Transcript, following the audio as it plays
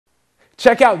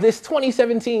Check out this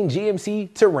 2017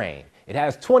 GMC Terrain. It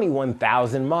has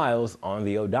 21,000 miles on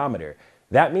the odometer.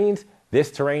 That means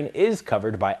this Terrain is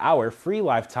covered by our free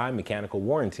lifetime mechanical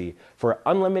warranty for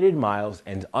unlimited miles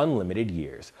and unlimited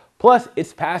years. Plus,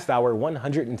 it's passed our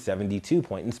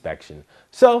 172-point inspection,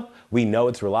 so we know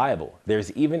it's reliable.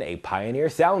 There's even a Pioneer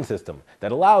sound system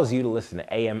that allows you to listen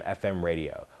to AM/FM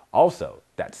radio. Also,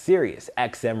 that's Sirius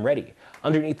XM ready.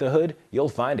 Underneath the hood, you'll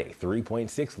find a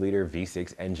 3.6-liter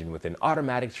V6 engine with an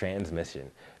automatic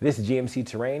transmission. This GMC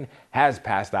Terrain has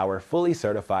passed our fully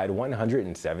certified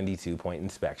 172-point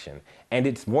inspection, and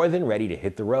it's more than ready to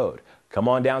hit the road. Come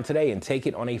on down today and take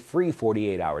it on a free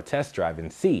 48-hour test drive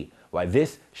and see why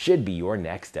this should be your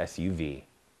next SUV.